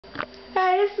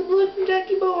it's the Blue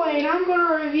Kentucky Boy, and I'm going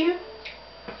to review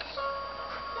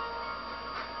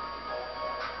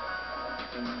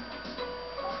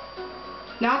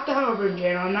not the homebrew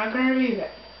channel. I'm not going to review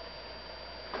that.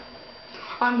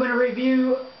 I'm going to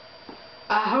review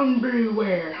a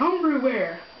homebrewware.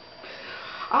 Homebrewware.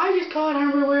 I just call it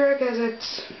homebrewware because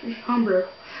it's homebrew.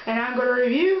 And I'm going to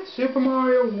review Super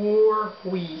Mario War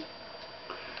Wii.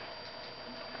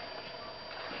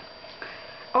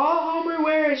 All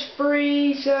homebrewware is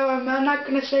free, so I'm not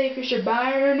going to say if you should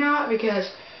buy it or not,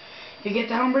 because if you get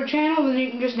the homebrew channel, then you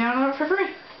can just download it for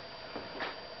free.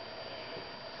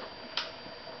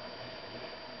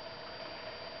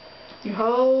 You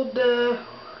hold the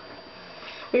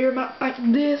Wii remote like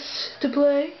this to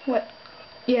play. What?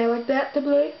 Yeah, like that to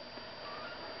play.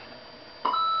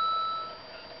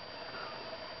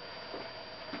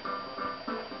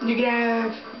 You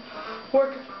can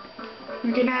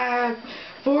have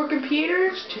four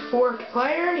computers to 4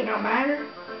 players. It don't matter.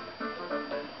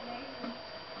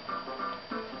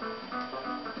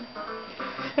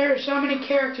 There are so many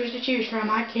characters to choose from,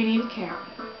 I can't even count.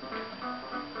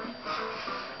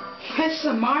 It's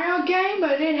a Mario game,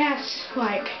 but it has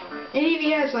it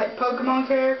even has Pokemon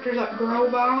characters like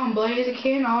Groball and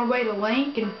Blaziken, all the way to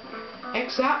Link and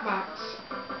X-Box.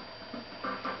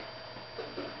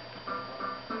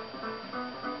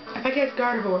 I think it's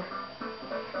Gardevoir.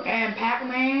 And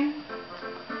Pac-Man,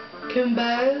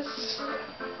 Goombas,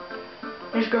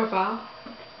 there's Grofile,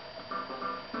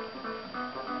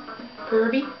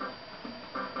 Kirby.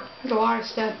 There's a lot of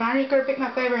stuff. I'm just gonna pick my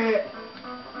favorite.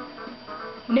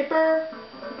 Nipper.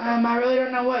 I really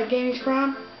don't know what game he's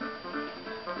from.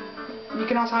 You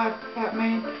can also have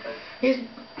Pac-Man.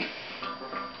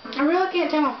 I really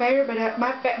can't tell my favorite, but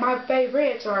my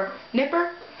favorites are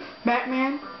Nipper,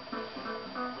 Batman,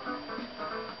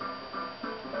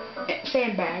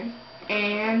 Sandbag,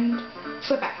 and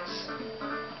Slip-Ass.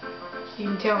 You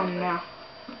can tell them now.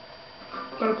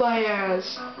 I'm gonna play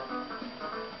as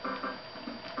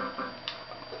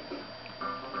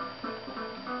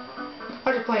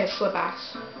I'll just play as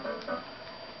Slip-Ass.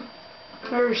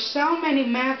 There's so many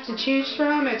maps to choose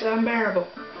from, it's unbearable.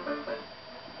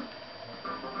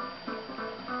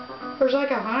 There's like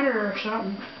 100 or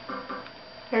something.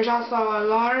 There's also a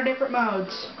lot of different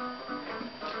modes.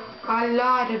 A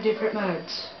lot of different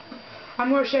modes. I'm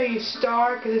going to show you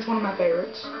Star because it's one of my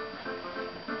favorites.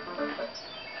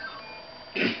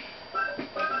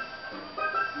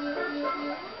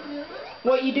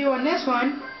 What you do on this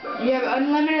one, you have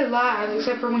unlimited lives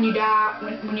except for when you die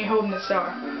when you're holding the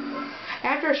star.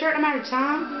 After a certain amount of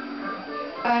time,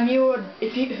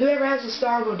 whoever has the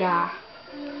star will die.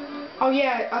 Oh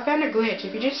yeah, I found a glitch.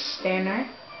 If you just stand there,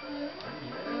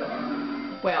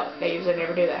 well, they usually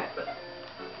never do that.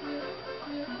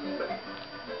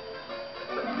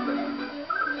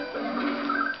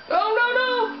 Oh no no!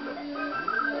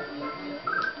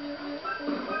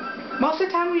 Most of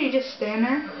the time when you just stand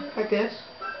there like this,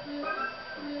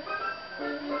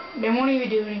 they won't even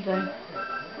do anything.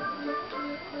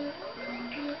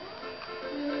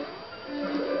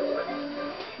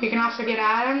 You can also get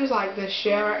items like this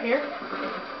shell right here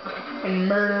and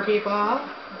murder people off.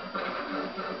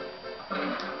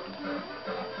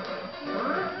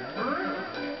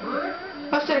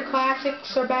 Most of the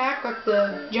classics are back, like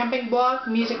the jumping block,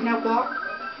 music note block.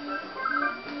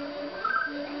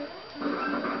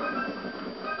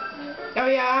 Oh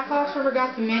yeah, I also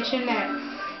forgot to mention that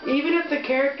even if the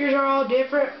characters are all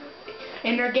different,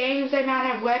 in their games they might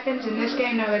have weapons, in this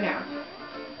game no they don't.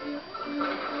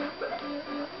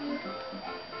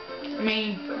 I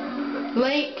mean,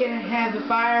 Link can have the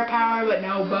fire power but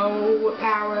no bow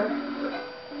power.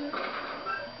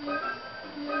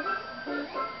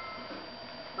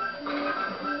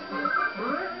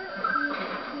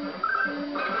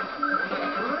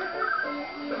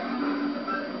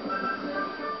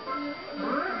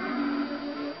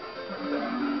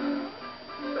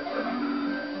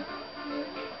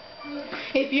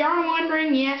 If you are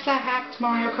wondering, yes, I hacked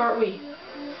Mario Kart Wii.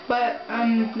 But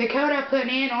the code I put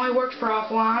in only works for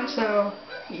offline, so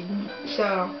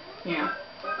yeah.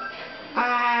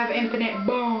 I have infinite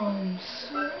bombs.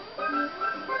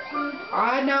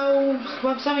 I know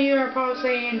some of you are probably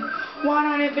saying, why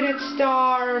not infinite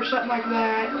star or something like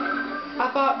that. I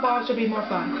thought bombs would be more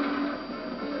fun.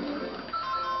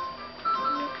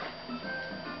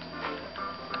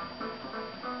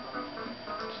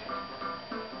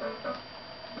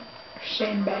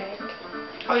 Sandbag.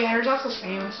 Oh yeah, there's also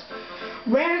Samus. A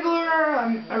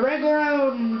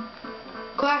regular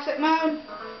classic mode.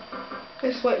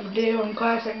 This is what you do in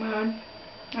classic mode.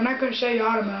 I'm not going to show you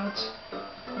auto modes.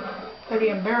 That'd be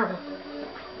unbearable.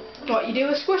 What you do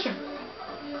is squish them.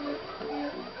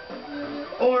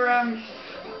 Or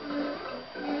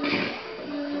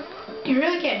you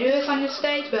really can't do this on this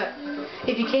stage, but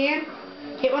if you can,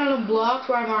 hit one of them blocks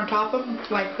right on top of them,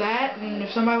 like that, and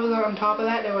if somebody was on top of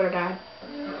that, they would have died.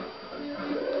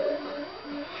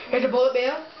 Here's a bullet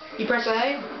bill. You press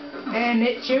A, and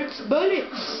it shoots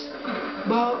bullets.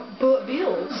 Bullet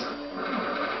bills.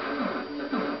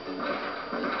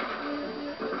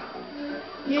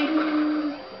 Yay!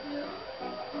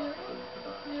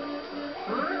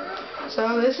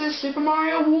 So this is Super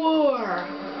Mario War.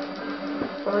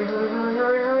 Hurry, hurry, hurry,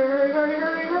 hurry, hurry, hurry,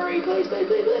 hurry, hurry, please, please,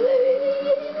 please, please,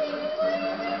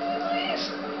 please.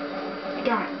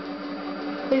 Darn it.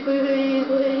 Please, please, please,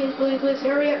 please, please, please,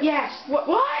 hurry up. Yes. What?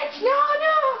 No, no.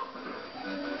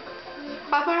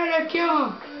 I thought I'd kill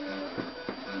him.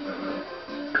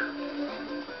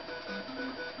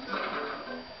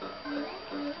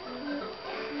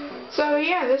 So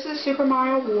yeah, this is Super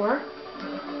Mario War.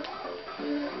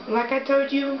 Like I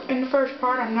told you in the first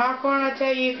part, I'm not going to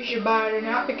tell you if you should buy it or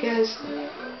not because,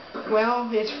 well,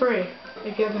 it's free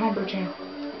if you have the Homebrew channel.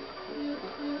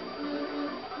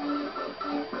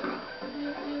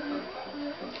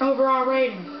 Overall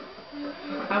rating.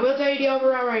 I will tell you the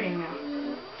overall rating now.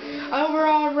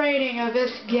 Overall rating of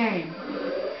this game.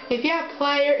 If you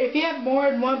have more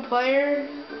than one player,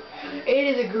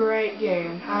 it is a great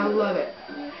game. I love it.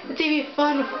 It's even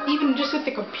fun, even just with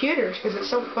the computers, because it's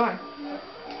so fun.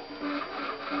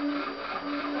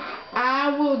 I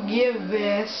will give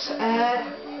this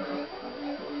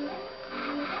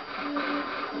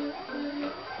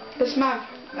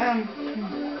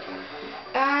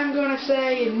I'm gonna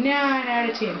say a 9 out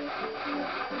of 10.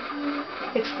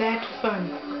 It's that fun.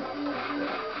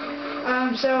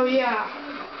 So yeah,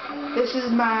 this is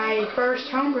my first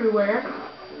homebrewware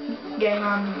game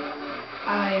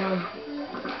I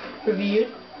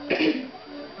reviewed.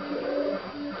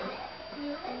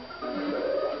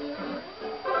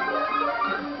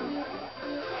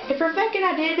 If you're thinking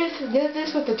I did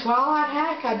this with the Twilight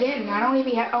hack, I didn't. I don't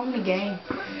even own the game.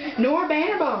 Nor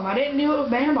Bannerball. I didn't do it with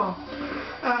Bannerball.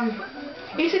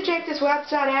 You should check this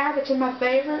website out. It's in my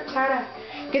favorites. How to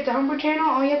get the Homebrew channel.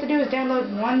 All you have to do is download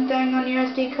one thing on your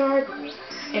SD card,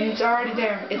 and it's already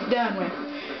there. It's done with.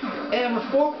 And with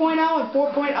 4.0 and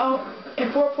 4.0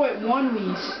 and 4.1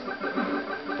 Wii's.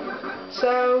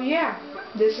 So yeah,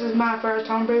 this is my first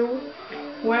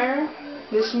homebrewware.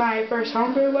 This is my first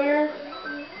homebrewware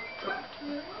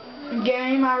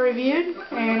game I reviewed,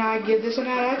 and I give this an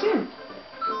 9 out of 10.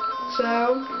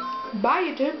 So, bye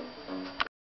YouTube.